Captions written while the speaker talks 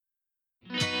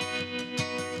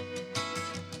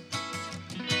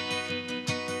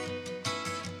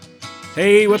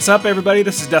Hey, what's up, everybody?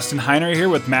 This is Dustin Heiner here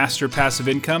with Master Passive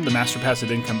Income, the Master Passive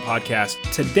Income podcast.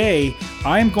 Today,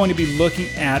 I'm going to be looking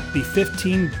at the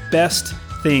 15 best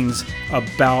things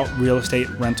about real estate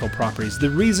rental properties, the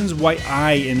reasons why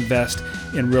I invest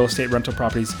in real estate rental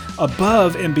properties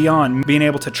above and beyond being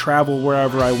able to travel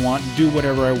wherever I want, do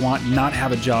whatever I want, not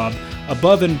have a job,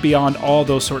 above and beyond all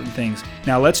those certain things.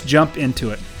 Now, let's jump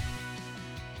into it.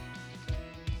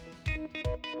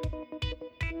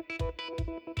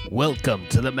 Welcome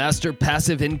to the Master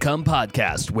Passive Income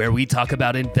Podcast, where we talk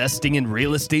about investing in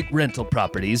real estate rental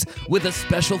properties with a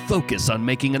special focus on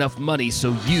making enough money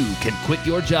so you can quit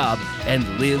your job and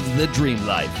live the dream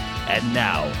life. And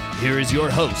now, here is your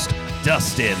host,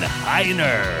 Dustin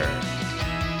Heiner.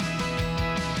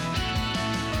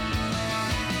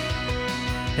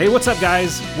 Hey, what's up,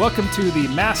 guys? Welcome to the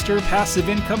Master Passive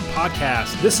Income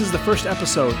Podcast. This is the first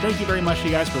episode. Thank you very much, you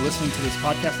guys, for listening to this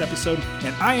podcast episode.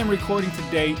 And I am recording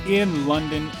today in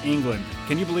London, England.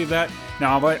 Can you believe that?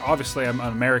 Now, obviously, I'm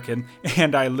American,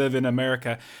 and I live in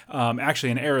America,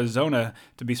 actually in Arizona,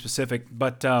 to be specific.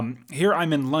 But here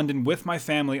I'm in London with my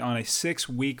family on a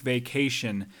 6-week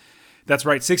vacation. That's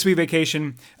right, 6-week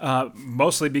vacation,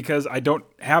 mostly because I don't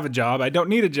have a job. I don't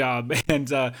need a job, and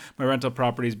my rental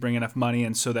properties bring enough money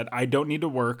in so that I don't need to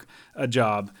work a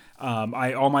job.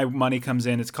 All my money comes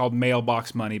in. It's called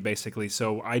mailbox money, basically.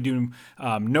 So I do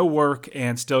no work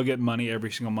and still get money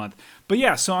every single month. But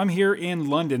yeah, so I'm here in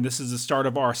London. This is the start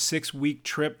of our 6-week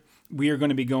trip. We are going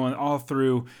to be going all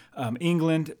through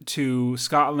England to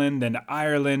Scotland, then to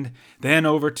Ireland, then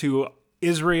over to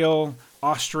Israel,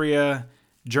 Austria,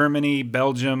 Germany,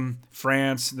 Belgium,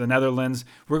 France, the Netherlands.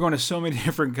 We're going to so many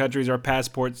different countries. Our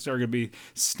passports are going to be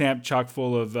stamped chock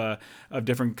full of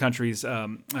different countries'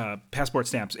 passport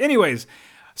stamps. Anyways,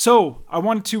 so I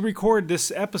wanted to record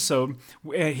this episode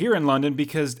here in London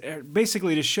because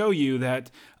basically to show you that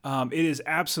it is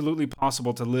absolutely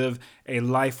possible to live a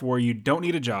life where you don't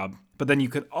need a job, but then you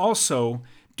could also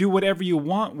do whatever you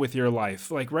want with your life.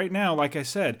 Like right now, like I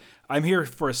said, I'm here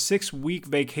for a 6-week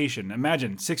vacation.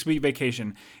 Imagine 6-week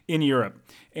vacation in Europe.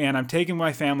 And I'm taking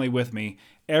my family with me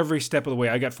every step of the way.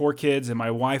 I got 4 kids and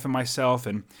my wife and myself.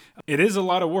 And it is a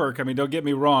lot of work. I mean, don't get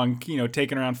me wrong,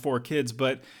 taking around 4 kids,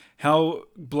 but how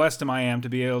blessed am I to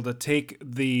be able to take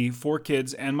the 4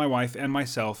 kids and my wife and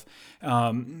myself.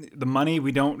 The money,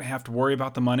 we don't have to worry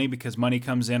about the money because money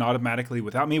comes in automatically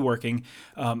without me working.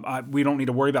 We don't need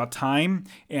to worry about time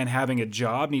and having a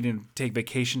job, needing to take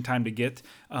vacation time to get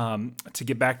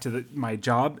back to my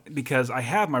job because I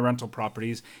have my rental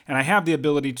properties and I have the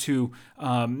ability to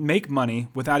make money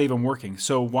without even working.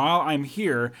 So while I'm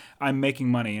here, I'm making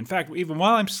money. In fact, even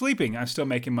while I'm sleeping, I'm still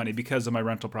making money because of my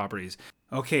rental properties.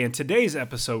 Okay, in today's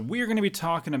episode, we are going to be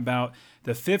talking about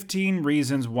the 15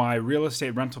 reasons why real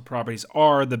estate rental properties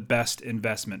are the best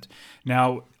investment.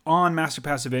 Now, on Master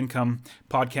Passive Income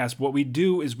Podcast, what we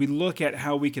do is we look at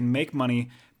how we can make money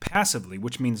passively,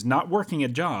 which means not working a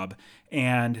job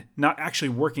and not actually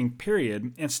working,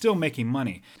 period, and still making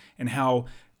money, and how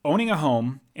owning a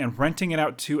home and renting it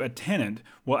out to a tenant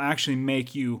will actually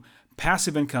make you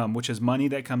passive income, which is money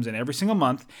that comes in every single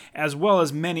month, as well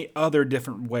as many other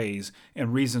different ways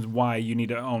and reasons why you need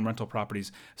to own rental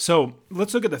properties. So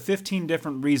let's look at the 15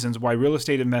 different reasons why real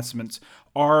estate investments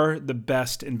are the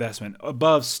best investment,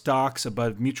 above stocks,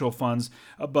 above mutual funds,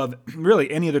 above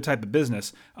really any other type of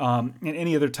business, and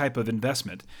any other type of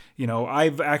investment.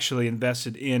 I've actually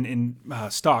invested in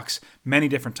stocks many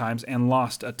different times and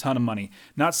lost a ton of money.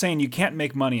 Not saying you can't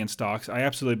make money in stocks. I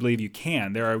absolutely believe you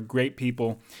can. There are great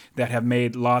people that have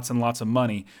made lots and lots of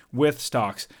money with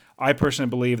stocks. I personally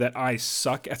believe that I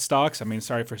suck at stocks. I mean,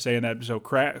 sorry for saying that so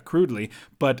crudely,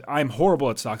 but I'm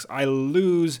horrible at stocks. I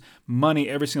lose money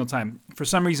every single time. For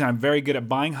some reason, I'm very good at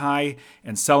buying high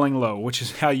and selling low, which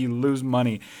is how you lose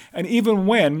money. And even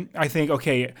when I think,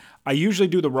 okay, I usually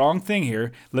do the wrong thing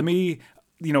here, let me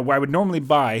I would normally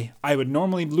buy, I would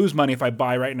normally lose money if I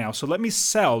buy right now. So let me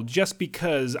sell just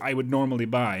because I would normally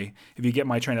buy, if you get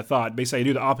my train of thought. Basically, I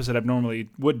do the opposite I normally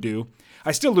would do.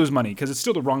 I still lose money because it's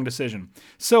still the wrong decision.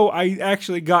 So I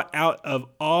actually got out of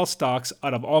all stocks,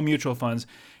 out of all mutual funds.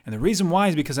 And the reason why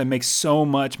is because I make so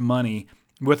much money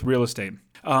with real estate.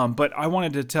 But I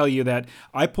wanted to tell you that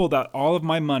I pulled out all of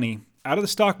my money out of the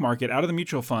stock market, out of the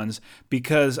mutual funds,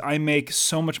 because I make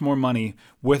so much more money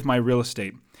with my real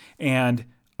estate. And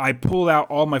I pulled out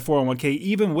all my 401k,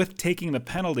 even with taking the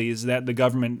penalties that the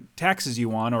government taxes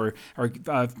you on or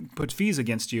puts fees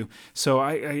against you. So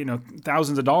I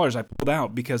thousands of dollars I pulled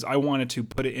out because I wanted to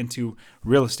put it into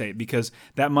real estate, because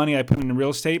that money I put into real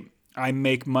estate I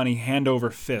make money hand over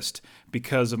fist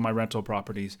because of my rental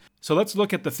properties. So let's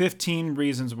look at the 15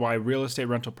 reasons why real estate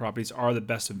rental properties are the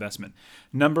best investment.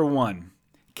 Number 1,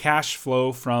 cash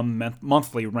flow from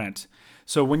monthly rent.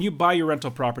 So when you buy your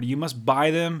rental property, you must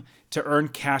buy them to earn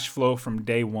cash flow from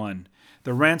day one.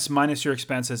 The rents minus your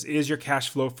expenses is your cash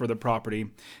flow for the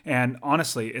property. And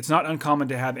honestly, it's not uncommon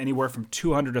to have anywhere from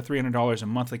 $200 to $300 in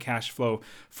monthly cash flow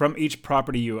from each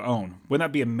property you own. Wouldn't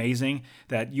that be amazing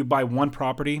that you buy one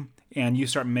property and you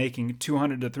start making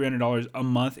 $200 to $300 a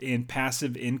month in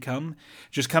passive income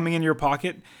just coming in your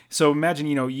pocket? So imagine,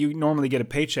 you normally get a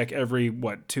paycheck every,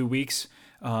 2 weeks?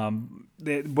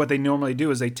 What they normally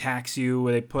do is they tax you,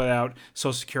 they put out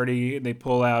Social Security, they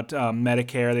pull out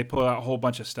Medicare, they pull out a whole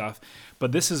bunch of stuff.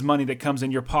 But this is money that comes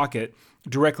in your pocket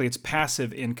directly. It's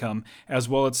passive income as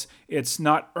well. It's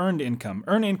not earned income.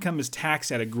 Earned income is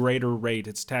taxed at a greater rate.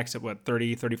 It's taxed at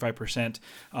 35%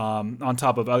 on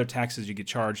top of other taxes you get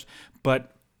charged.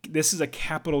 But this is a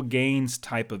capital gains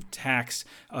type of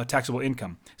taxable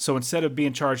income. So instead of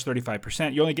being charged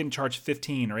 35%, you're only getting charged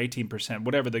 15 or 18%,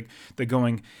 whatever the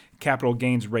going capital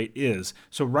gains rate is.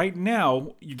 So right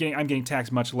now, I'm getting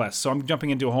taxed much less. So I'm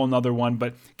jumping into a whole nother one,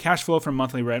 but cash flow from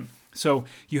monthly rent. So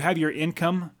you have your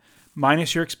income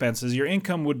minus your expenses. Your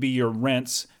income would be your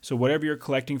rents, so whatever you're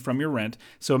collecting from your rent.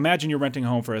 So imagine you're renting a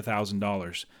home for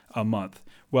 $1,000 a month.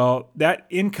 Well, that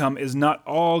income is not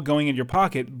all going in your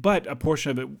pocket, but a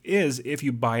portion of it is if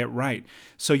you buy it right.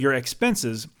 So your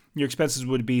expenses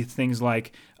would be things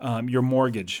like your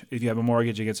mortgage, if you have a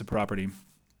mortgage against a property,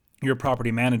 your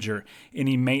property manager,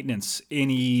 any maintenance,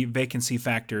 any vacancy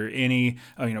factor, any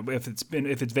if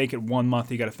it's vacant 1 month,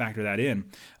 you got to factor that in.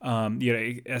 You got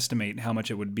to estimate how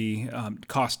much it would be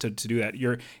cost to do that.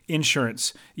 Your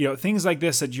insurance, things like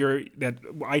this that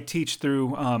I teach through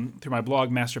my blog,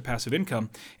 Master Passive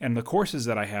Income, and the courses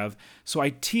that I have. So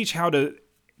I teach how to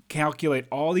calculate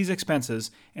all these expenses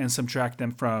and subtract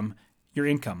them from your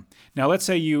income. Now, let's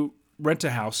say you rent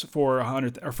a house for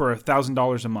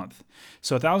 $1,000 a month.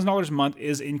 So $1,000 a month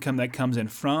is income that comes in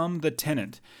from the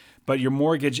tenant, but your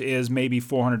mortgage is maybe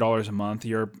 $400 a month.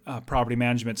 Your property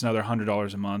management's another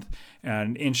 $100 a month,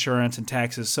 and insurance and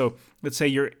taxes. So let's say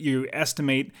you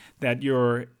estimate that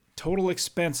your total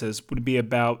expenses would be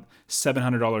about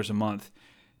 $700 a month.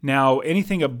 Now,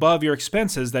 anything above your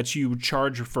expenses that you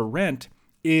charge for rent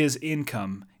is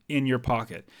income in your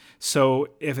pocket. So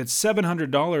if it's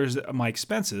 $700 of my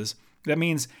expenses, that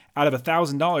means out of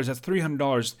 $1,000, that's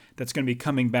 $300 that's going to be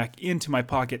coming back into my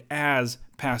pocket as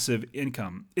passive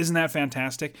income. Isn't that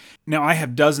fantastic? Now, I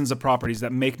have dozens of properties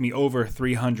that make me over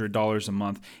 $300 a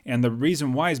month. And the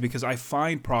reason why is because I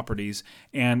find properties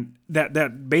and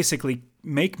that basically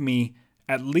make me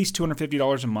at least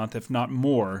 $250 a month, if not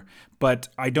more, but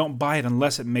I don't buy it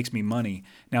unless it makes me money.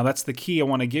 Now, that's the key I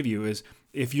want to give you is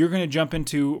if you're going to jump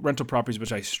into rental properties,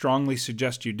 which I strongly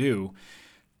suggest you do,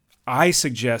 I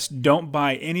suggest don't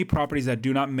buy any properties that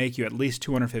do not make you at least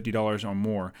 $250 or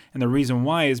more. And the reason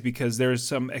why is because there's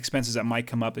some expenses that might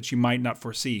come up that you might not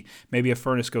foresee. Maybe a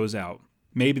furnace goes out.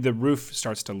 Maybe the roof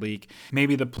starts to leak.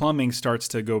 Maybe the plumbing starts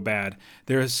to go bad.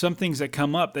 There are some things that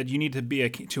come up that you need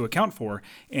to account for.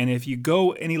 And if you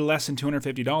go any less than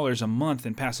 $250 a month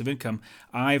in passive income,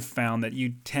 I've found that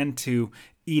you tend to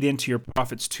eat into your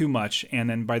profits too much, and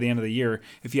then by the end of the year,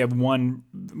 if you have one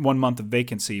month of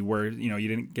vacancy where you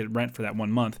didn't get rent for that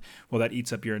 1 month, well, that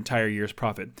eats up your entire year's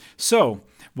profit. So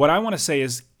what I want to say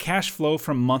is cash flow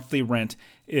from monthly rent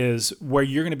is where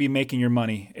you're going to be making your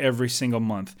money every single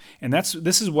month. And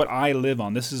this is what I live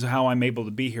on. This is how I'm able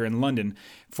to be here in London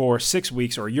for 6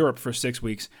 weeks or Europe for 6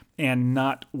 weeks and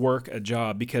not work a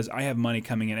job because I have money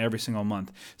coming in every single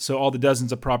month. So all the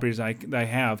dozens of properties I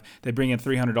have, they bring in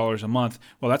 $300 a month.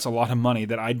 Well, that's a lot of money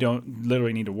that I don't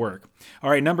literally need to work. All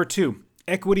right, number 2,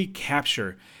 equity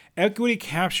capture. Equity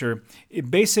capture,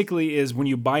 it basically is when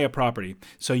you buy a property.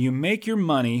 So you make your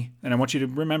money, and I want you to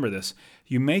remember this,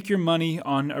 you make your money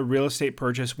on a real estate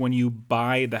purchase when you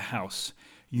buy the house.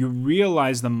 You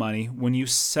realize the money when you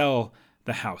sell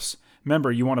the house.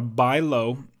 Remember, you want to buy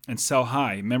low and sell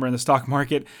high. Remember in the stock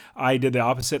market, I did the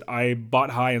opposite. I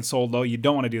bought high and sold low. You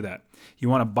don't want to do that. You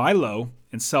want to buy low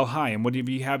and sell high. And what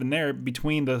you have in there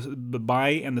between the buy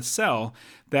and the sell,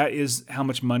 that is how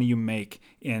much money you make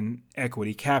in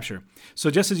equity capture.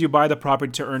 So just as you buy the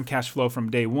property to earn cash flow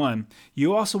from day one,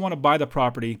 you also want to buy the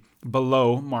property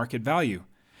below market value.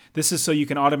 This is so you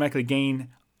can automatically gain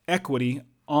equity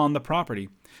on the property.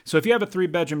 So if you have a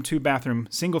 3-bedroom, 2-bathroom,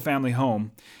 single-family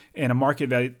home, and a market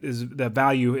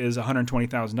value is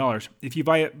 $120,000, if you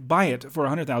buy it for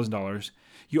 $100,000,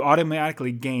 you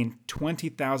automatically gain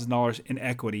 $20,000 in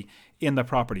equity in the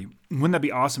property. Wouldn't that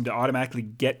be awesome to automatically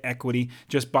get equity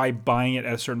just by buying it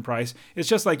at a certain price? It's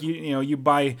just like you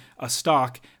buy a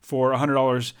stock for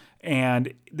 $100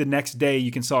 and the next day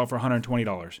you can sell it for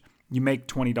 $120. You make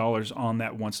 $20 on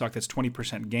that one stock. That's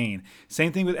 20% gain.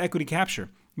 Same thing with equity capture.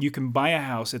 You can buy a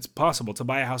house. It's possible to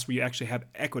buy a house where you actually have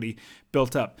equity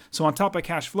built up. So on top of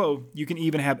cash flow, you can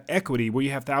even have equity where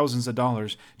you have thousands of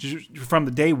dollars. Just from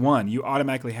the day one, you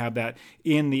automatically have that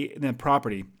in the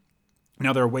property.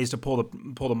 Now, there are ways to pull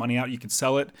the money out. You can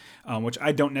sell it, which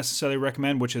I don't necessarily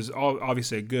recommend, which is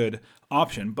obviously a good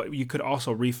option. But you could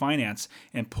also refinance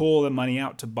and pull the money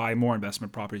out to buy more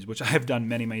investment properties, which I have done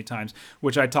many, many times,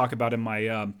 which I talk about in my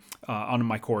on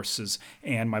my courses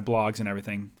and my blogs and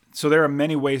everything. So there are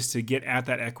many ways to get at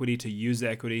that equity, to use the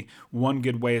equity. One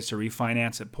good way is to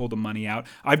refinance it, pull the money out.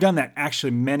 I've done that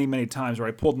actually many, many times where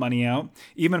I pulled money out,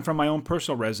 even from my own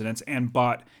personal residence, and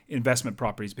bought investment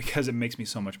properties because it makes me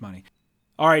so much money.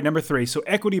 All right, number 3, so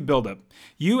equity buildup.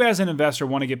 You as an investor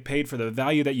want to get paid for the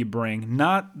value that you bring,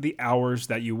 not the hours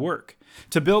that you work.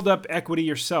 To build up equity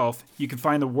yourself, you can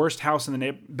find the worst house in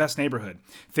the best neighborhood,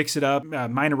 fix it up,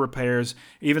 minor repairs,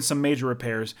 even some major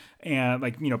repairs, and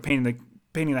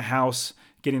painting the house,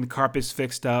 getting the carpets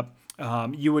fixed up.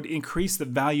 You would increase the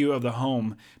value of the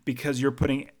home because you're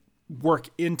putting work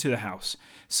into the house.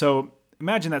 So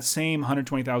imagine that same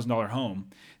 $120,000 home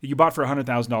that you bought for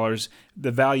 $100,000.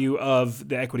 The value of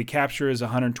the equity capture is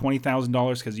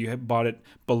 $120,000 because you have bought it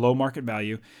below market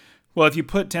value. Well, if you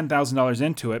put $10,000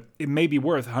 into it, it may be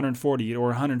worth $140,000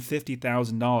 or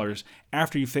 $150,000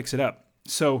 after you fix it up.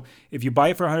 So if you buy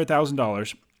it for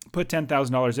 $100,000, put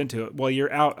 $10,000 into it, well,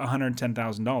 you're out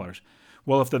 $110,000.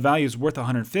 Well, if the value is worth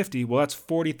 $150,000, well, that's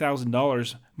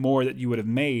 $40,000 more that you would have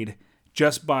made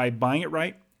just by buying it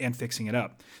right and fixing it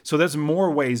up. So there's more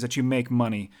ways that you make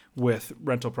money with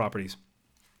rental properties.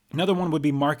 Another one would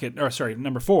be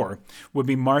number 4 would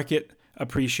be market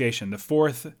appreciation. The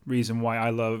fourth reason why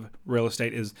I love real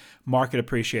estate is market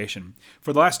appreciation.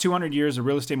 For the last 200 years, the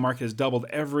real estate market has doubled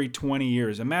every 20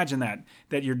 years. Imagine that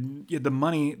the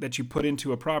money that you put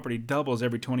into a property doubles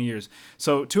every 20 years.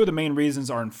 So two of the main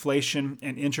reasons are inflation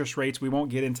and interest rates. We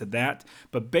won't get into that,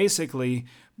 but basically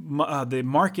the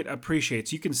market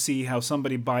appreciates. You can see how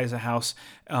somebody buys a house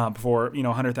for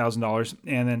 $100,000,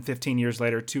 and then 15 years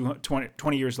later,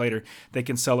 20 years later, they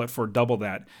can sell it for double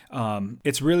that.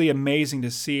 It's really amazing to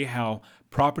see how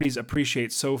properties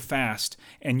appreciate so fast,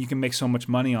 and you can make so much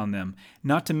money on them.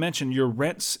 Not to mention your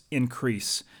rents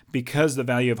increase because the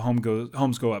value of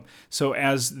homes go up. So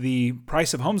as the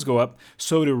price of homes go up,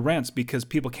 so do rents, because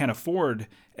people can't afford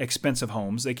expensive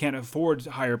homes. They can't afford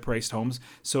higher priced homes,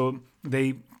 so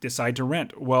they decide to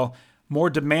rent. Well, more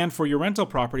demand for your rental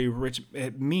property, which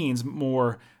it means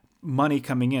more money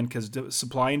coming in, because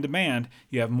supply and demand,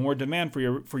 you have more demand for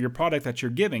your product that you're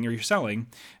giving or you're selling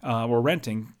or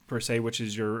renting per se, which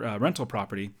is your rental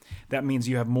property. That means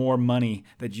you have more money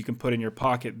that you can put in your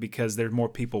pocket because there's more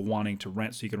people wanting to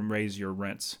rent, so you can raise your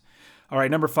rents. All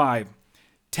right, number 5,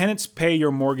 tenants pay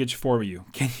your mortgage for you.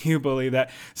 Can you believe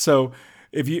that? So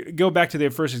if you go back to the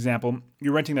first example,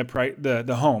 you're renting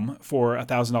the home for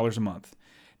 $1,000 a month.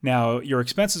 Now, your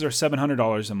expenses are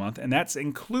 $700 a month, and that's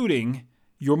including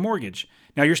your mortgage.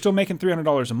 Now, you're still making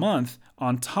 $300 a month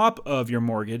on top of your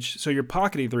mortgage, so you're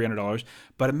pocketing $300.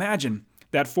 But imagine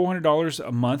that $400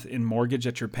 a month in mortgage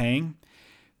that you're paying,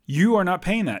 you are not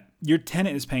paying that. Your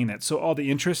tenant is paying that. So all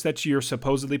the interest that you're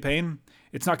supposedly paying,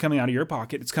 it's not coming out of your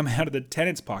pocket. It's coming out of the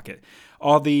tenant's pocket.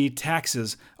 All the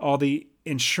taxes, all the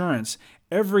insurance,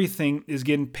 everything is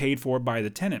getting paid for by the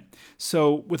tenant.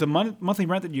 So with a monthly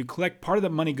rent that you collect, part of the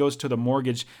money goes to the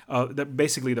mortgage,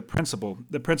 basically the principal.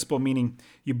 The principal meaning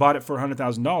you bought it for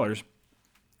 $100,000.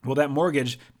 Well, that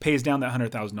mortgage pays down that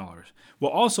 $100,000.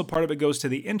 Well, also part of it goes to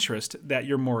the interest that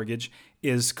your mortgage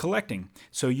is collecting.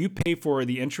 So you pay for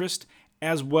the interest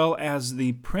as well as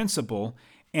the principal,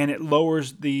 and it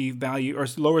lowers the value or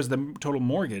lowers the total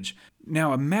mortgage.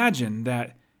 Now imagine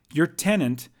that your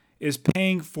tenant is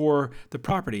paying for the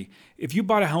property. If you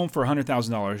bought a home for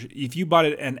 $100,000, if you bought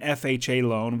it an FHA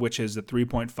loan, which is a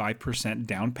 3.5%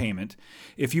 down payment,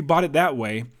 if you bought it that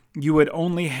way, you would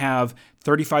only have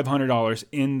 $3,500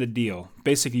 in the deal.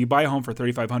 Basically, you buy a home for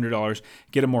 $3,500,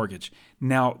 get a mortgage.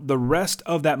 Now, the rest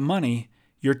of that money,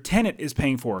 your tenant is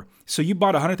paying for. So you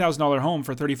bought a $100,000 home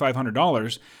for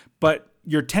 $3,500, but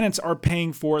your tenants are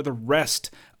paying for the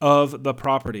rest of the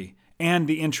property and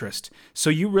the interest. So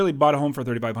you really bought a home for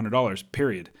 $3,500,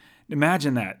 period.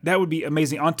 Imagine that. That would be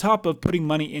amazing, on top of putting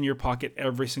money in your pocket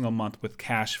every single month with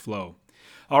cash flow.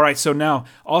 All right, so now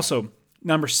also,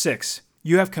 number 6,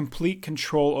 you have complete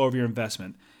control over your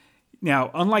investment.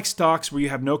 Now, unlike stocks where you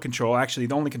have no control, actually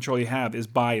the only control you have is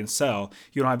buy and sell.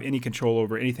 You don't have any control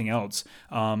over anything else.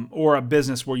 Or a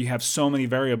business where you have so many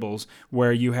variables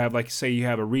where you have, like, say you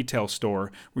have a retail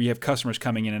store where you have customers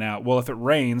coming in and out. Well, if it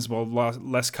rains,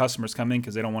 less customers come in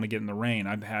because they don't want to get in the rain.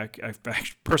 I've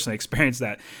personally experienced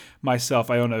that myself.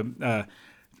 I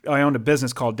owned a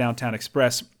business called Downtown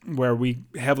Express where we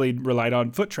heavily relied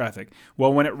on foot traffic.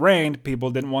 Well, when it rained,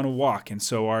 people didn't want to walk, and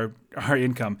so our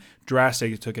income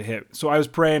drastically took a hit. So I was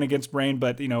praying against rain,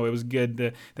 but it was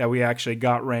good that we actually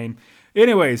got rain.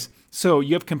 Anyways, so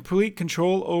you have complete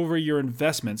control over your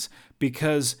investments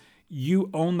because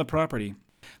you own the property.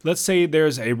 Let's say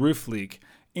there's a roof leak,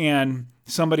 and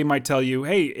somebody might tell you,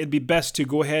 hey, it'd be best to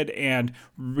go ahead and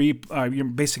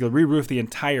basically re-roof the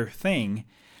entire thing.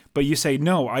 But you say,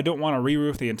 no, I don't want to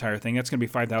re-roof the entire thing. That's going to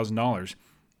be $5,000.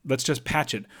 Let's just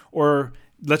patch it. Or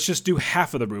let's just do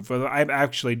half of the roof. I've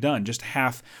actually done just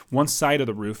half, one side of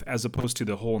the roof as opposed to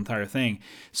the whole entire thing.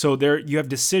 So there you have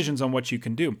decisions on what you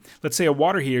can do. Let's say a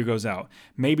water heater goes out.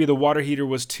 Maybe the water heater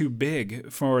was too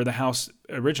big for the house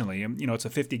originally. It's a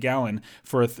 50-gallon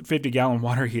for a 50-gallon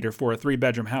water heater for a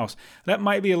 3-bedroom house. That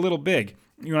might be a little big.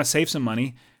 You want to save some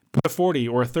money. Put a 40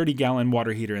 or a 30-gallon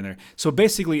water heater in there. So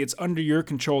basically, it's under your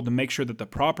control to make sure that the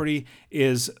property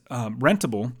is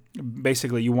rentable.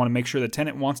 Basically, you want to make sure the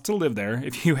tenant wants to live there.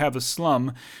 If you have a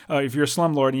slum, if you're a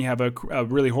slumlord and you have a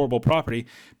really horrible property,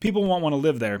 people won't want to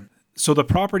live there. So the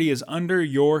property is under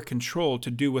your control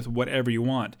to do with whatever you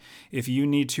want. If you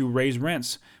need to raise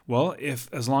rents, well,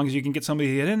 as long as you can get somebody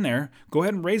to get in there, go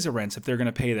ahead and raise the rents if they're going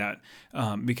to pay that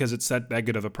because it's that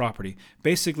good of a property.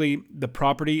 Basically, the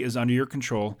property is under your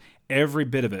control, every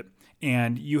bit of it,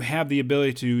 and you have the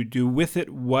ability to do with it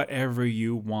whatever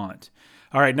you want.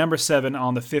 All right, number 7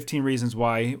 on the 15 reasons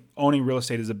why owning real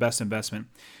estate is the best investment.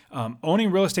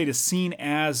 Owning real estate is seen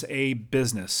as a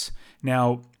business.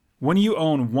 Now, when you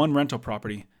own one rental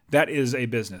property, that is a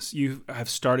business. You have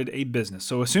started a business.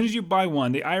 So as soon as you buy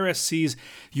one, the IRS sees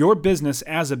your business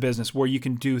as a business where you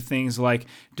can do things like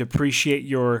depreciate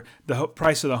the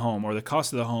price of the home or the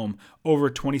cost of the home over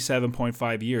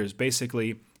 27.5 years.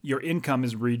 Basically, your income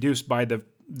is reduced by the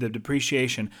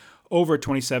depreciation over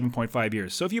 27.5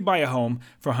 years. So if you buy a home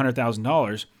for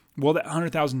 $100,000, well, that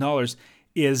 $100,000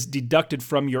 is deducted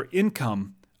from your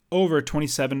income over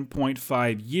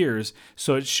 27.5 years.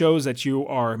 So it shows that you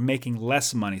are making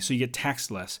less money. So you get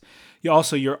taxed less.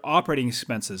 Your operating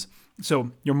expenses.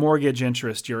 So your mortgage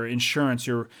interest, your insurance,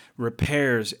 your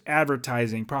repairs,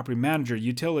 advertising, property manager,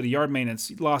 utility, yard maintenance,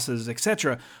 losses,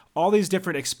 etc. All these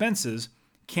different expenses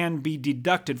can be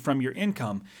deducted from your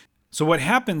income. So what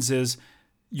happens is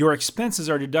your expenses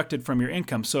are deducted from your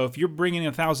income. So if you're bringing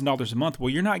in $1,000 a month, well,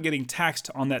 you're not getting taxed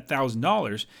on that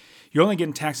 $1,000. You're only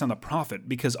getting taxed on the profit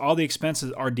because all the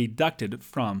expenses are deducted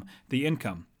from the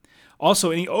income.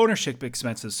 Also, any ownership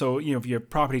expenses. So, if you have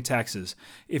property taxes,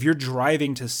 if you're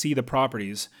driving to see the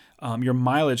properties, your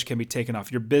mileage can be taken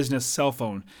off, your business cell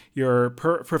phone, your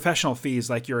professional fees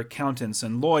like your accountants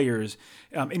and lawyers,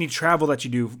 any travel that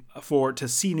you do to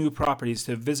see new properties,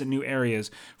 to visit new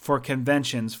areas, for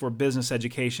conventions, for business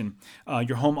education,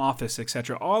 your home office,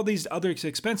 etc. All these other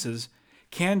expenses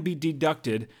can be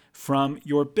deducted from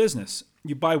your business.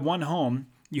 You buy one home,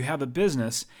 you have a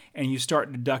business, and you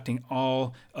start deducting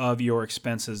all of your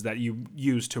expenses that you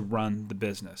use to run the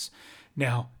business.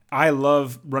 Now, I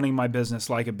love running my business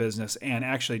like a business and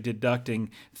actually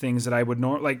deducting things that I would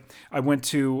like. I went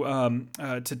to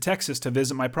Texas to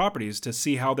visit my properties to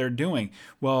see how they're doing.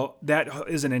 Well, that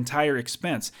is an entire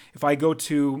expense. If I go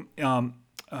to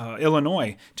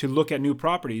Illinois to look at new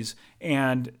properties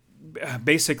and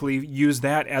basically use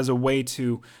that as a way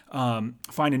to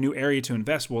find a new area to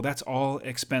invest, well, that's all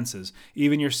expenses.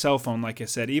 Even your cell phone, like I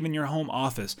said, even your home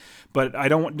office. But I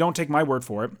don't take my word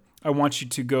for it. I want you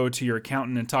to go to your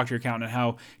accountant and talk to your accountant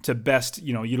how to best,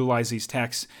 utilize these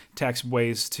tax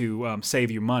ways to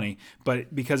save you money.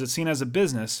 But because it's seen as a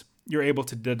business, you're able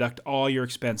to deduct all your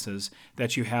expenses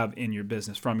that you have in your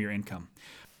business from your income.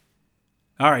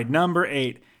 All right, number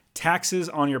 8. Taxes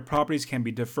on your properties can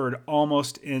be deferred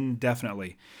almost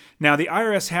indefinitely. Now, the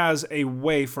IRS has a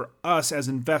way for us as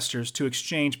investors to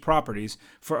exchange properties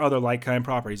for other like-kind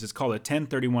properties. It's called a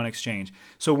 1031 exchange.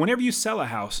 So whenever you sell a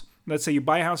house, let's say you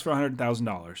buy a house for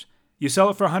 $100,000, you sell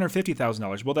it for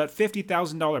 $150,000. Well, that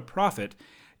 $50,000 profit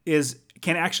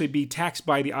can actually be taxed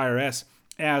by the IRS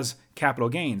as capital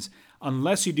gains,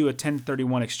 unless you do a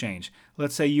 1031 exchange.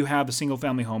 Let's say you have a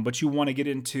single-family home, but you want to get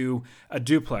into a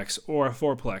duplex or a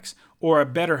fourplex or a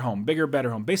better home, bigger,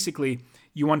 better home. Basically,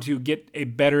 you want to get a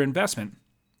better investment.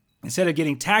 Instead of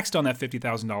getting taxed on that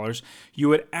 $50,000, you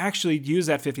would actually use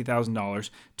that $50,000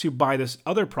 to buy this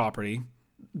other property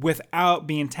without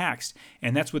being taxed.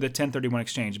 And that's with a 1031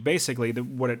 exchange. Basically,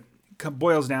 what it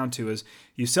boils down to is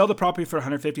you sell the property for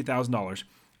 $150,000.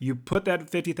 You put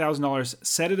that $50,000,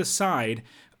 set it aside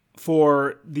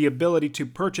for the ability to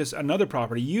purchase another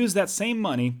property. Use that same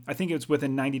money, I think it's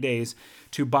within 90 days,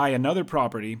 to buy another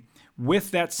property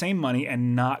with that same money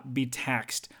and not be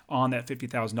taxed on that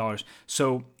 $50,000.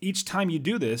 So each time you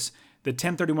do this, the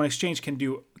 1031 exchange can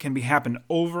be happen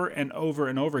over and over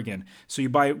and over again. So you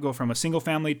go from a single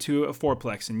family to a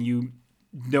fourplex, and you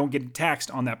don't get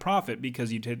taxed on that profit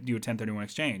because you do a 1031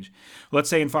 exchange. Let's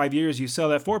say in 5 years you sell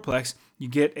that fourplex, you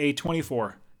get a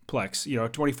 24-plex, a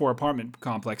 24 apartment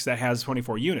complex that has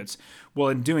 24 units. Well,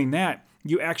 in doing that,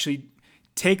 you actually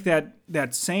take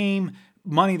that same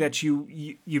money that you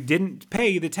didn't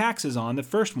pay the taxes on the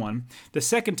first one. The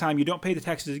second time you don't pay the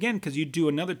taxes again because you do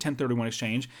another 1031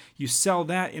 exchange. You sell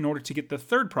that in order to get the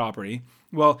third property.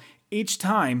 Well, each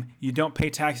time you don't pay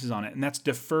taxes on it, and that's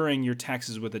deferring your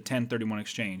taxes with a 1031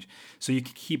 exchange. So you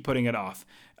can keep putting it off.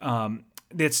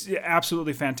 It's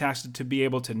absolutely fantastic to be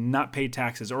able to not pay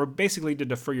taxes, or basically to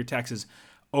defer your taxes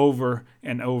over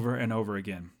and over and over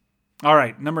again. All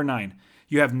right, number 9.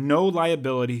 You have no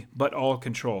liability, but all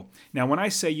control. Now, when I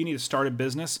say you need to start a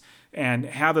business and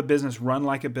have a business run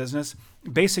like a business,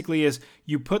 basically is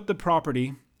you put the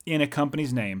property in a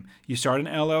company's name. You start an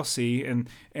LLC, and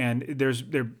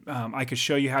I could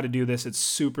show you how to do this. It's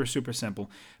super, super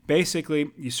simple.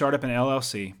 Basically, you start up an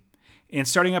LLC. In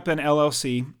starting up an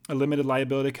LLC, a limited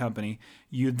liability company,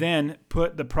 you then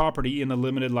put the property in the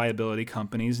limited liability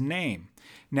company's name.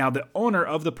 Now, the owner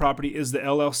of the property is the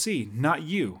LLC, not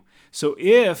you. So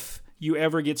if you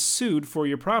ever get sued for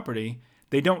your property,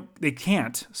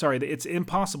 it's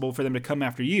impossible for them to come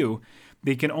after you.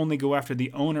 They can only go after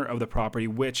the owner of the property,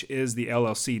 which is the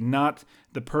LLC, not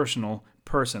the personal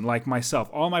person like myself.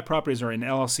 All my properties are in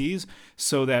LLCs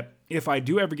so that if I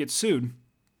do ever get sued,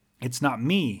 it's not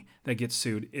me that gets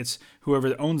sued. It's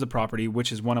whoever owns the property,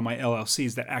 which is one of my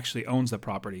LLCs that actually owns the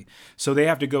property. So they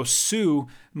have to go sue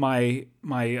my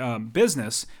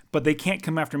business, but they can't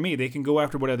come after me. They can go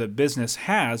after whatever the business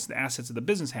has, the assets that the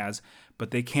business has,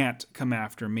 but they can't come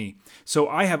after me. So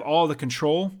I have all the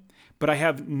control, but I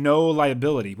have no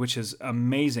liability, which is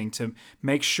amazing to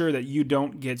make sure that you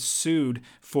don't get sued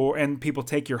for, and people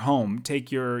take your home,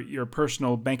 take your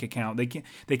personal bank account.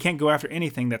 They can't go after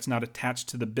anything that's not attached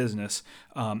to the business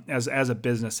as a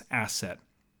business asset.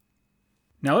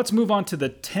 Now let's move on to the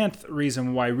 10th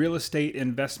reason why real estate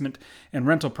investment and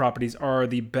rental properties are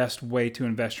the best way to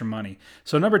invest your money.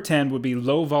 So number 10 would be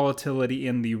low volatility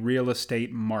in the real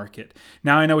estate market.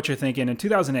 Now I know what you're thinking. In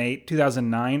 2008,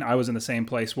 2009, I was in the same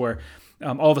place where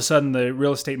all of a sudden the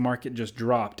real estate market just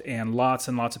dropped and lots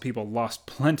of people lost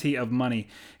plenty of money.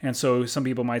 And so some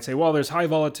people might say, well, there's high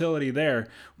volatility there.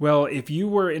 Well, if you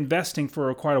were investing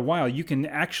for quite a while, you can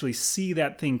actually see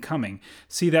that thing coming,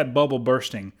 see that bubble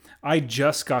bursting. I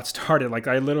just got started.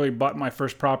 I literally bought my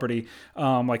first property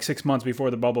 6 months before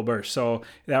the bubble burst. So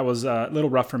that was a little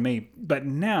rough for me. But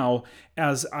now,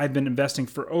 as I've been investing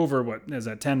for over,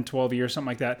 10, 12 years, something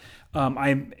like that, I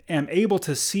am able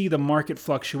to see the market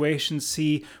fluctuations,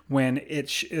 see when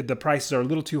the prices are a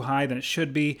little too high than it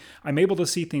should be. I'm able to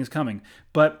see things coming.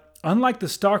 But unlike the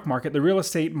stock market, the real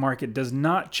estate market does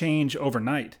not change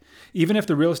overnight. Even if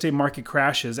the real estate market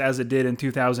crashes, as it did in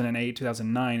 2008,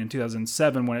 2009, and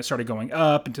 2007 when it started going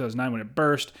up, and 2009 when it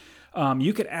burst,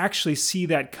 you could actually see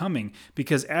that coming,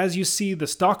 because as you see the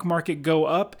stock market go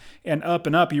up and up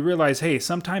and up, you realize, hey,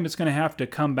 sometime it's going to have to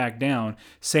come back down.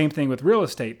 Same thing with real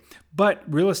estate. But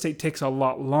real estate takes a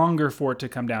lot longer for it to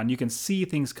come down. You can see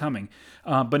things coming.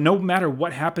 But no matter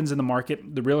what happens in the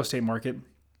market, the real estate market,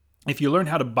 if you learn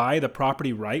how to buy the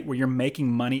property right, where you're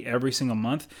making money every single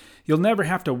month, you'll never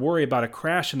have to worry about a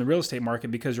crash in the real estate market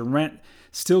because your rent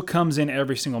still comes in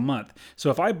every single month.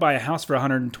 So if I buy a house for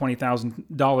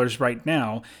 $120,000 right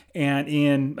now, and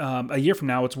in a year from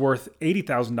now it's worth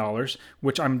 $80,000,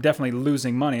 which I'm definitely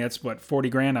losing money. That's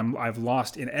 $40,000 I've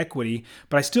lost in equity,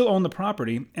 but I still own the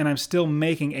property and I'm still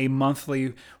making a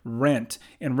monthly rent.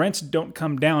 And rents don't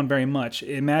come down very much.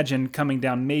 Imagine coming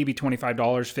down maybe $25,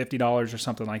 $50 or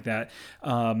something like that.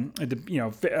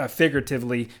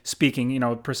 Figuratively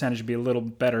speaking, percentage would be a little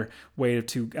better way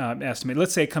to estimate.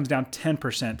 Let's say it comes down 10%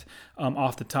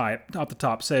 off the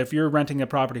top. Say if you're renting a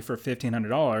property for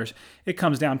 $1,500, it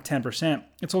comes down 10%.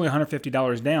 It's only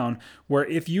 $150 down. Where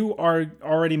if you are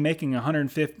already making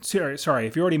if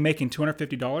you're already making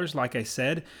 $250, like I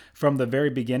said from the very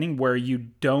beginning, where you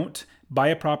don't buy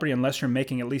a property unless you're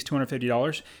making at least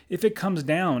 $250. If it comes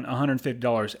down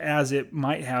 $150, as it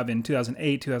might have in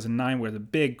 2008, 2009, where the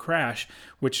big crash,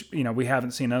 which we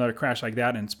haven't seen another crash like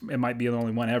that, and it might be the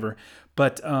only one ever.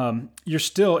 but you're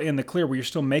still in the clear where you're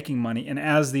still making money. And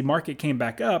as the market came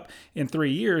back up in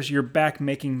 3 years, you're back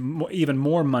making even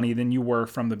more money than you were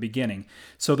from the beginning.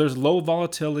 So there's low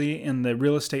volatility in the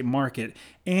real estate market.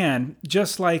 And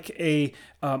just like a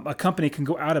company can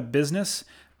go out of business,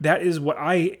 that is what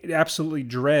I absolutely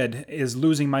dread, is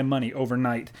losing my money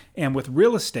overnight. And with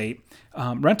real estate,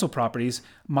 rental properties,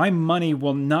 my money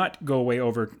will not go away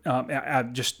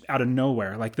just out of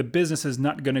nowhere. Like, the business is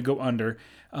not going to go under,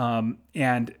 and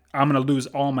I'm going to lose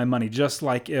all my money. Just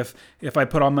like if I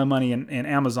put all my money in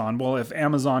Amazon. Well, if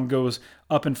Amazon goes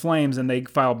up in flames and they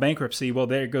file bankruptcy, well,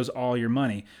 there goes all your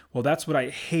money. Well, that's what I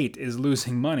hate, is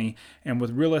losing money. And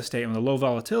with real estate and the low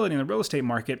volatility in the real estate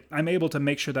market, I'm able to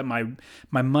make sure that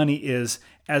my money is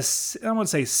as, I don't want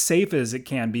to say safe as it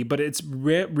can be, but it's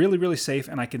really, really safe,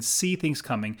 and I can see things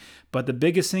coming. But the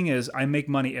biggest thing is I make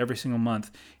money every single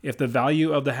month. If the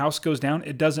value of the house goes down,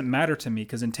 it doesn't matter to me,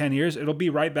 because in 10 years, it'll be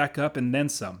right back up and then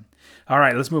some. All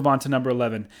right, let's move on to number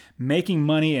 11. Making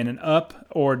money in an up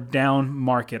or down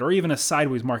market, or even a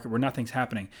sideways market where nothing's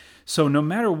happening. So no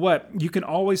matter what, you can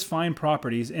always find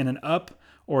properties in an up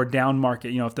or down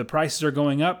market. If the prices are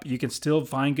going up, you can still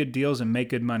find good deals and make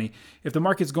good money. If the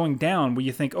market's going down, where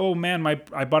you think, oh man,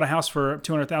 I bought a house for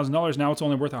 $200,000, now it's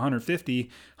only worth $150,000,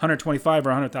 $125,000,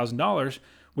 or $100,000,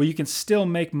 well, you can still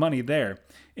make money there.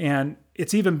 And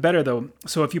it's even better though.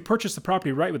 So if you purchase the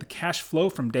property right with the cash flow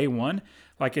from day one,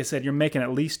 like I said, you're making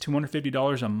at least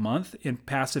 $250 a month in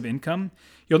passive income,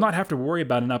 you'll not have to worry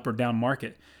about an up or down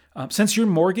market. Since your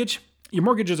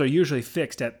mortgages are usually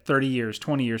fixed at 30 years,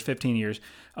 20 years, 15 years.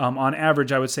 On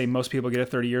average, I would say most people get a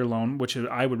 30-year loan, which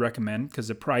I would recommend, because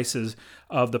the prices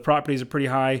of the properties are pretty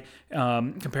high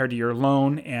compared to your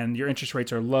loan, and your interest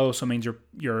rates are low, so it means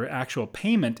your actual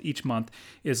payment each month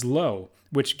is low,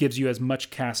 which gives you as much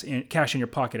cash in your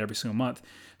pocket every single month.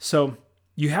 So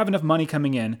you have enough money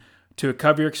coming in to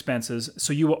cover your expenses,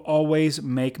 so you will always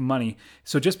make money.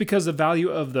 So just because the value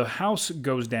of the house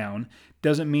goes down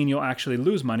doesn't mean you'll actually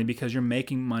lose money, because you're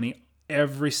making money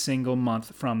every single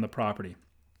month from the property.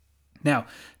 Now,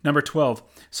 number 12,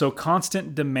 so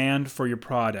constant demand for your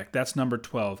product. That's number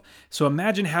 12. So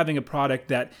imagine having a product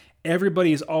that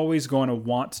everybody is always going to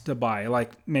want to buy,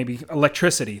 like maybe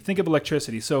electricity. Think of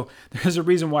electricity. So there's a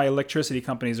reason why electricity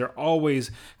companies are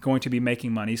always going to be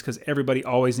making money, because everybody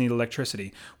always needs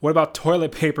electricity. What about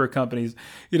toilet paper companies?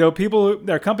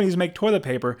 Their companies make toilet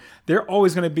paper. They're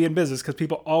always going to be in business, because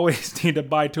people always need to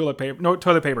buy toilet paper. No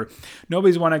toilet paper.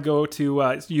 Nobody's want to go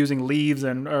to using leaves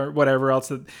or whatever else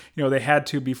that they had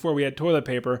to before we had toilet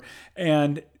paper.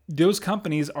 And those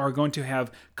companies are going to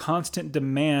have constant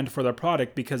demand for their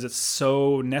product because it's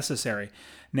so necessary.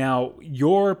 Now,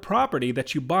 your property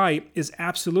that you buy is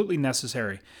absolutely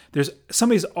necessary.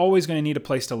 Somebody's always going to need a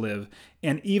place to live,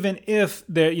 and even if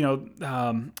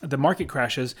the market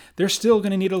crashes, they're still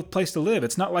going to need a place to live.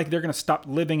 It's not like they're going to stop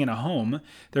living in a home.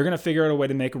 They're going to figure out a way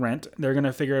to make rent. They're going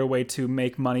to figure out a way to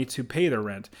make money to pay their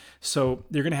rent. So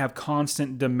you're going to have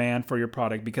constant demand for your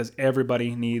product, because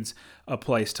everybody needs a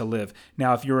place to live.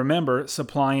 Now, if you remember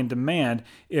supply and demand,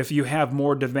 if you have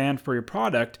more demand for your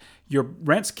product, your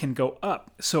rents can go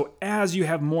up. So as you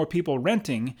have more people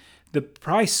renting, the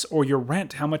price or your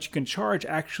rent, how much you can charge,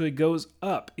 actually goes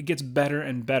up. It gets better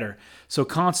and better. So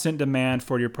constant demand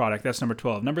for your product. That's number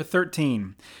 12. Number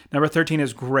 13. Number 13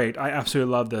 is great. I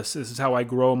absolutely love this. This is how I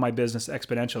grow my business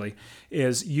exponentially,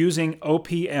 is using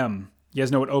OPM. You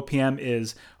guys know what OPM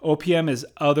is? OPM is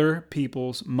other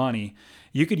people's money.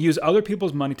 You could use other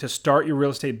people's money to start your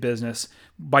real estate business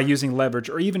by using leverage,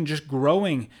 or even just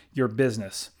growing your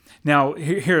business. Now,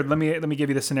 here, let me give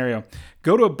you the scenario.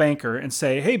 Go to a banker and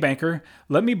say, "Hey, banker,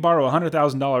 let me borrow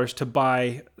 $100,000 to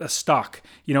buy a stock.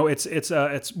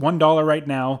 It's $1 right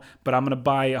now, but I'm going to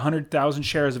buy 100,000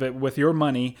 shares of it with your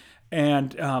money.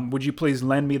 And would you please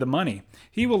lend me the money?"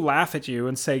 He will laugh at you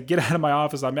and say, "Get out of my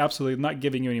office. I'm absolutely not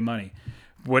giving you any money."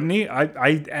 Wouldn't he?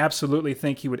 I absolutely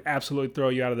think he would absolutely throw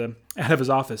you out of his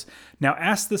office. Now,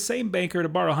 ask the same banker to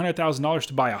borrow $100,000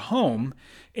 to buy a home,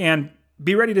 and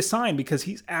be ready to sign, because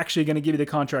he's actually going to give you the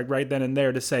contract right then and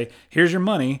there to say, "Here's your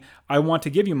money. I want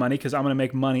to give you money because I'm going to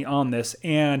make money on this.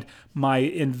 And my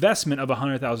investment of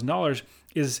 $100,000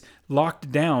 is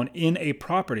locked down in a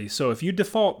property. So if you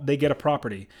default, they get a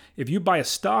property. If you buy a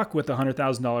stock with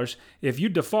 $100,000, if you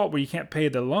default where you can't pay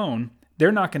the loan,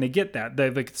 they're not going to get that.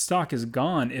 The stock is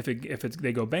gone if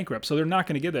they go bankrupt. So they're not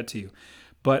going to give that to you.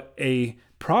 But a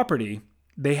property,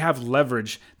 they have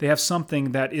leverage. They have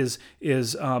something that is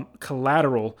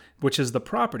collateral, which is the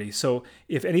property. So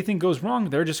if anything goes wrong,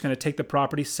 they're just going to take the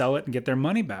property, sell it, and get their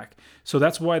money back. So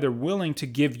that's why they're willing to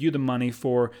give you the money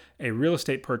for a real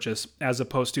estate purchase as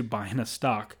opposed to buying a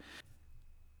stock.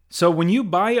 So when you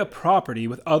buy a property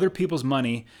with other people's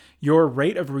money, your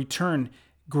rate of return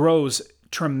grows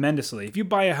tremendously. If you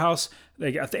buy a house,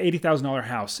 like at the $80,000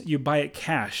 house, you buy it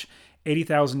cash,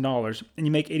 $80,000, and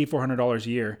you make $8,400 a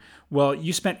year. Well,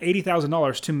 you spent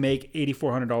 $80,000 to make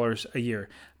 $8,400 a year.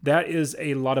 That is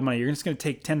a lot of money. You're just going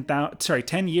to take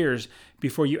 10 years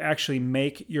before you actually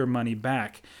make your money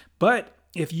back. But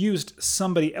if you used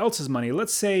somebody else's money,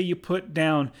 let's say you put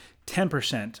down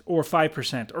 10% or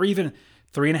 5% or even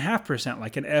 3.5%,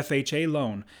 like an FHA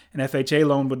loan. An FHA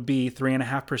loan would be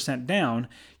 3.5% down.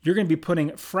 You're going to be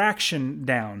putting fraction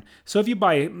down. So if you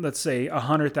buy, let's say, a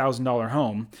 $100,000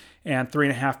 home and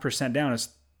 3.5% down is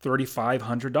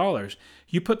 $3,500.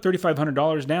 You put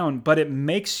 $3,500 down, but it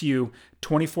makes you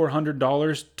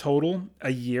 $2,400 total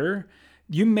a year.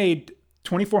 You made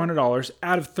 $2,400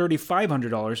 out of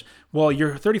 $3,500. Well,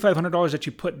 your $3,500 that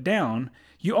you put down,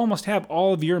 you almost have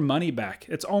all of your money back.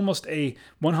 It's almost a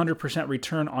 100%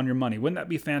 return on your money. Wouldn't that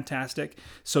be fantastic?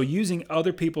 So using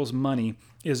other people's money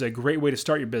is a great way to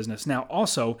start your business. Now,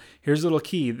 also, here's a little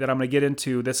key that I'm going to get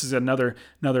into. This is another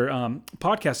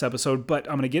podcast episode, but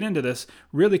I'm going to get into this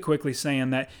really quickly, saying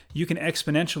that you can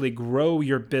exponentially grow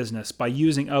your business by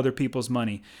using other people's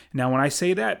money. Now, when I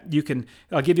say that,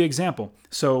 I'll give you an example.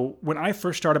 So when I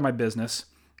first started my business,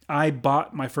 I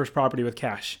bought my first property with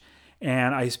cash,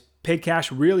 and I paid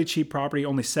cash, really cheap property,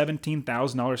 only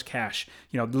 $17,000 cash.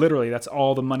 Literally, that's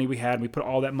all the money we had. We put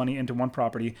all that money into one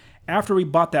property. After we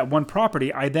bought that one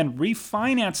property, I then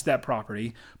refinanced that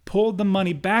property, pulled the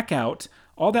money back out,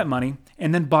 all that money,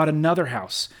 and then bought another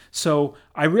house. So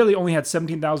I really only had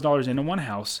 $17,000 into one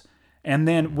house, and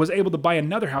then was able to buy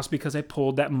another house because I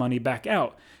pulled that money back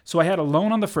out. So I had a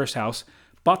loan on the first house,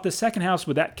 bought the second house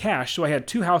with that cash, so I had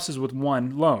two houses with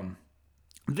one loan.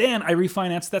 Then I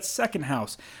refinanced that second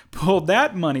house, pulled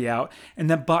that money out, and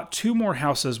then bought two more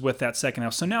houses with that second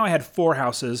house. So now I had four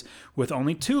houses with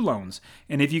only two loans.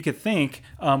 And if you could think,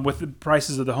 with the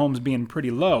prices of the homes being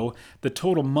pretty low, the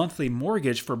total monthly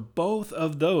mortgage for both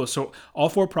of those, so all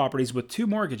four properties with two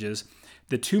mortgages,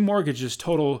 the two mortgages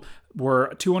total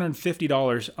were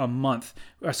 $250 a month.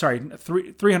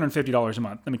 $350 a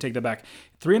month. Let me take that back.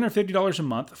 $350 a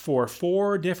month for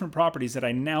four different properties that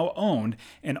I now owned,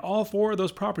 and all four of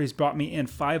those properties brought me in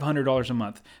 $500 a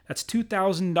month. That's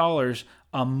 $2,000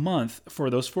 a month for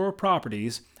those four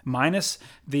properties, minus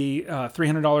the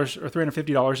 $300 or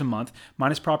 $350 a month,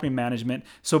 minus property management.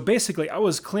 So basically, I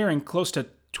was clearing close to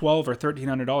 $1,200 or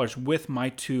 $1,300 with my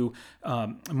two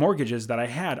mortgages that I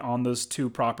had on those two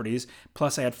properties,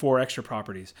 plus I had four extra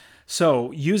properties.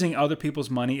 So using other people's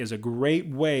money is a great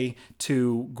way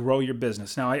to grow your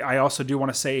business. Now, I also do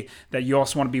want to say that you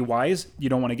also want to be wise. You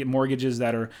don't want to get mortgages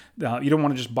that are, you don't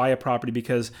want to just buy a property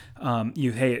because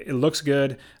hey, it looks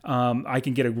good. I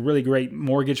can get a really great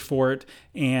mortgage for it,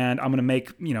 and I'm going to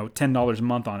make $10 a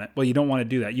month on it. Well, you don't want to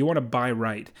do that. You want to buy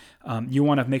right. You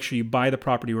want to make sure you buy the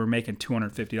property where we're making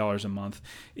 $250 a month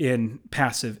in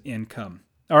passive income.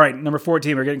 All right, number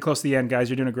 14. We're getting close to the end, guys.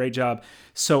 You're doing a great job.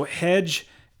 So hedge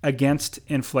against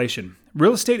inflation.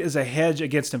 Real estate is a hedge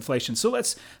against inflation. So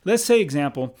let's say,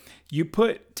 example, you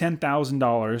put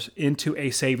 $10,000 into a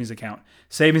savings account.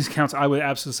 Savings accounts, I would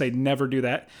absolutely say never do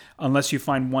that unless you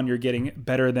find one you're getting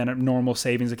better than a normal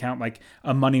savings account, like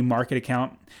a money market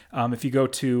account. If you go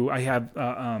to, I have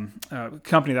a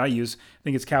company that I use, I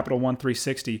think it's Capital One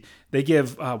 360. They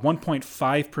give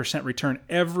 1.5% return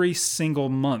every single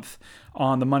month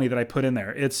on the money that I put in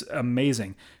there. It's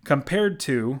amazing compared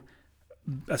to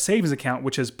a savings account,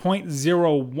 which is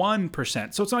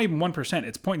 0.01%. So it's not even 1%.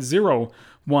 It's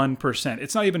 0.01%.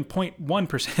 It's not even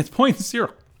 0.1%. It's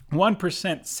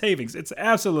 0.01% savings. It's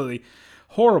absolutely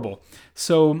horrible.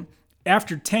 So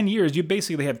after 10 years, you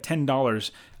basically have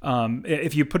 $10.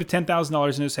 If you put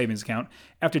 $10,000 in a savings account,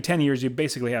 after 10 years, you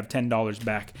basically have $10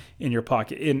 back in your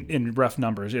pocket in rough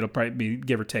numbers. It'll probably be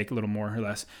give or take a little more or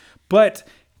less. But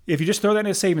if you just throw that in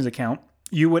a savings account,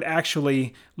 you would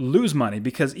actually lose money,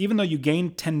 because even though you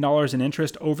gain $10 in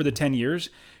interest over the 10 years,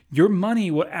 your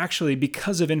money will actually,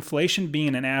 because of inflation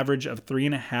being an average of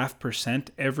 3.5%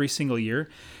 every single year,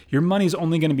 your money is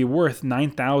only going to be worth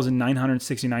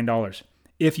 $9,969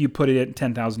 if you put it at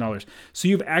 $10,000. So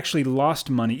you've actually lost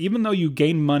money, even though you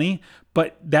gain money,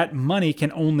 but that money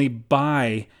can only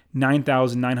buy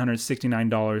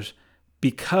 $9,969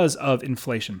 because of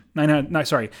inflation.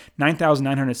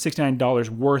 $9,969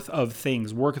 worth of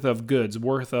things, worth of goods,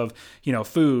 worth of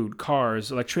food,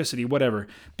 cars, electricity, whatever,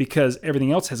 because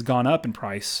everything else has gone up in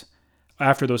price.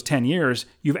 After those 10 years,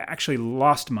 you've actually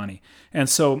lost money. And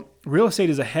so real estate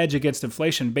is a hedge against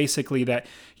inflation, basically that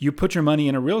you put your money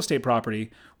in a real estate property.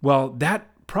 Well,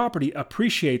 that property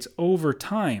appreciates over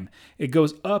time. It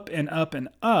goes up and up and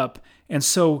up. And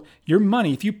so your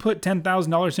money, if you put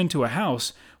 $10,000 into a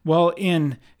house, well,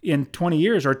 in 20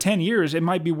 years or 10 years, it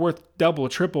might be worth double,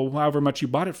 triple, however much you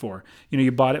bought it for. You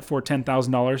bought it for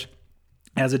 $10,000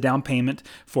 as a down payment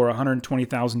for a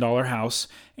 $120,000 house.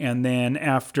 And then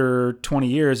after 20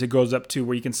 years, it goes up to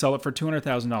where you can sell it for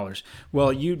 $200,000.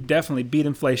 Well, you definitely beat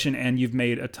inflation and you've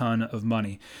made a ton of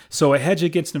money. So a hedge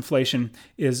against inflation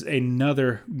is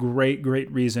another great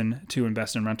reason to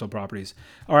invest in rental properties.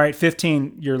 All right,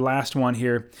 15, your last one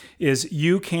here is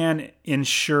you can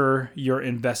insure your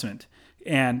investment.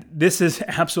 And this is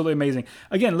absolutely amazing.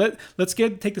 Again, let's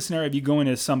take the scenario of you going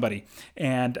to somebody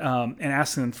and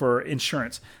asking them for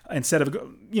insurance instead of,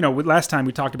 last time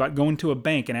we talked about going to a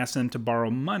bank and asking them to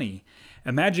borrow money.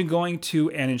 Imagine going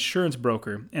to an insurance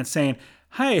broker and saying,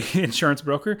 "Hi, insurance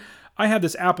broker, I have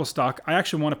this Apple stock. I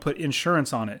actually want to put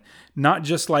insurance on it, not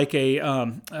just like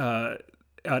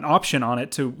an option on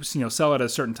it to sell at a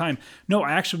certain time. No,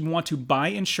 I actually want to buy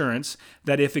insurance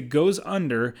that if it goes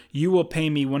under, you will pay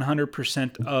me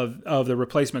 100% of the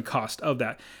replacement cost of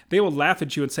that." They will laugh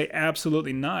at you and say,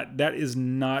 "Absolutely not. That is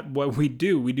not what we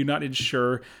do. We do not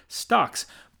insure stocks."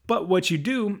 But what you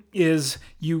do is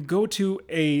you go to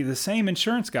the same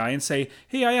insurance guy and say,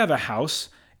 "Hey, I have a house.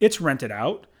 It's rented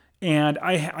out. And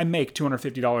I make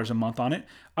 $250 a month on it.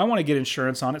 I want to get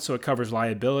insurance on it so it covers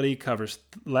liability, covers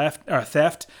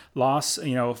theft, loss,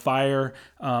 fire,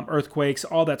 earthquakes,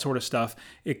 all that sort of stuff.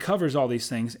 It covers all these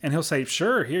things." And he'll say,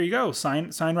 "Sure, here you go.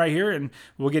 Sign right here and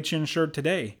we'll get you insured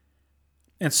today."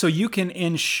 And so you can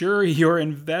insure your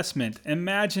investment.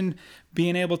 Imagine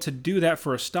being able to do that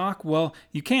for a stock. Well,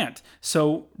 you can't.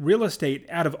 So real estate,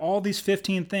 out of all these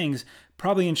 15 things,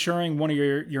 probably insuring one of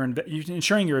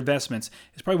insuring your investments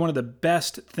is probably one of the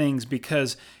best things,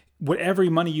 because whatever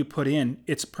money you put in,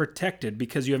 it's protected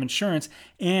because you have insurance.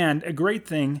 And a great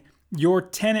thing, your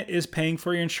tenant is paying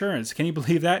for your insurance. Can you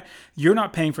believe that? You're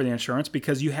not paying for the insurance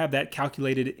because you have that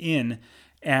calculated in,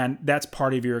 and that's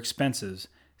part of your expenses.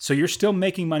 So you're still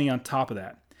making money on top of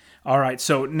that. All right,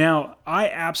 so now I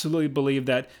absolutely believe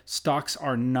that stocks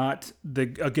are not a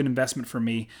good investment for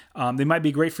me. They might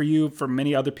be great for you. For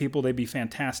many other people, they'd be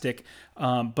fantastic.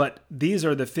 But these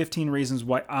are the 15 reasons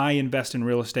why I invest in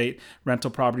real estate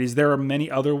rental properties. There are many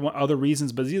other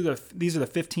reasons, but these are the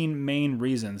 15 main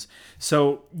reasons.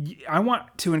 So I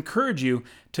want to encourage you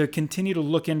to continue to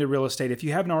look into real estate. If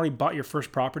you haven't already bought your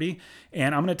first property,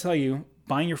 and I'm going to tell you,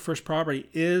 buying your first property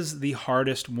is the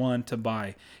hardest one to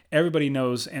buy. Everybody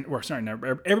knows,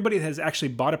 everybody that has actually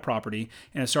bought a property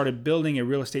and has started building a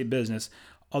real estate business,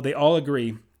 they all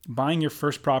agree buying your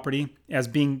first property as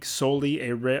being solely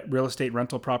a real estate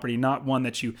rental property, not one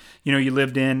that you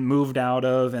lived in, moved out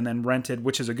of, and then rented,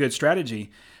 which is a good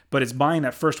strategy. But it's buying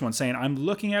that first one, saying, "I'm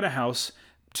looking at a house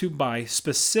to buy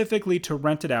specifically to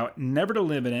rent it out, never to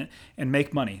live in it and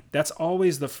make money." That's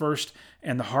always the first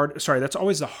and that's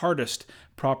always the hardest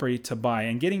property to buy.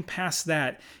 And getting past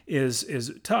that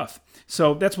is tough.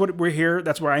 So that's what we're here.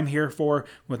 That's what I'm here for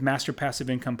with Master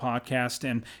Passive Income Podcast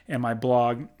and my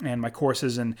blog and my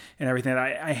courses and everything.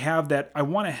 I have that. I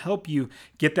want to help you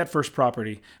get that first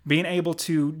property, being able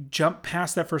to jump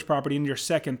past that first property into your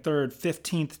second, third,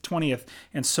 15th, 20th,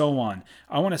 and so on.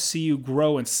 I want to see you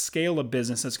grow and scale a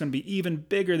business that's going to be even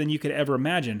bigger than you could ever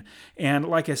imagine. And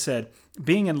like I said,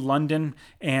 being in London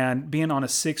and being on a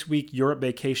 6-week Europe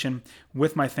vacation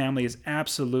with my family is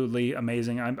absolutely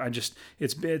amazing.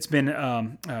 It's been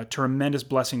a tremendous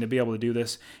blessing to be able to do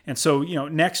this. And so,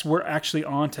 next we're actually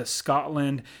on to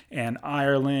Scotland and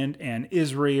Ireland and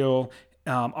Israel,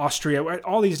 Austria,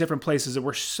 all these different places that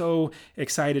we're so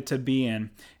excited to be in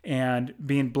and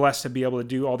being blessed to be able to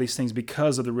do all these things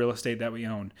because of the real estate that we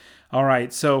own. All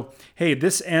right. So, hey,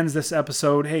 this ends this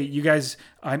episode. Hey, you guys,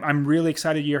 I'm really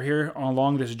excited you're here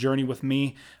along this journey with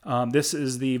me. This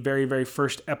is the very, very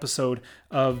first episode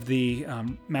of the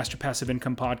Master Passive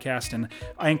Income Podcast. And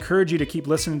I encourage you to keep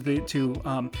listening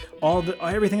to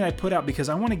everything I put out, because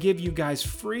I want to give you guys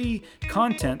free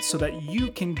content so that you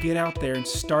can get out there and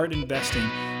start investing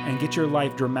and get your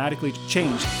life dramatically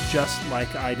changed just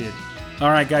like I did. All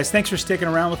right, guys, thanks for sticking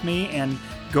around with me and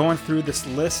going through this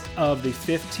list of the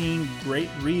 15 great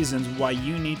reasons why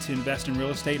you need to invest in real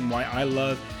estate and why I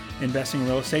love investing in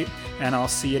real estate. And I'll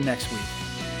see you next week.